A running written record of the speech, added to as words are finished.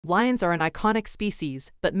Lions are an iconic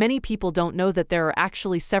species, but many people don't know that there are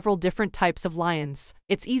actually several different types of lions.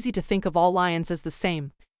 It's easy to think of all lions as the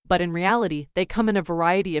same, but in reality, they come in a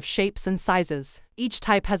variety of shapes and sizes. Each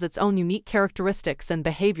type has its own unique characteristics and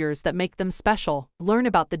behaviors that make them special. Learn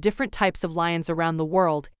about the different types of lions around the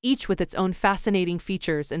world, each with its own fascinating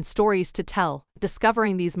features and stories to tell.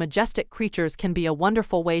 Discovering these majestic creatures can be a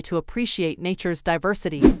wonderful way to appreciate nature's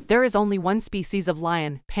diversity. There is only one species of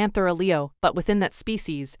lion, Panthera leo, but within that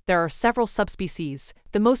species, there are several subspecies.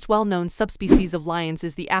 The most well-known subspecies of lions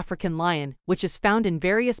is the African lion, which is found in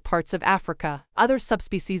various parts of Africa. Other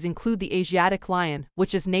subspecies include the Asiatic lion,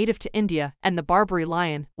 which is native to India, and the Barbary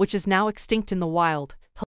lion, which is now extinct in the wild.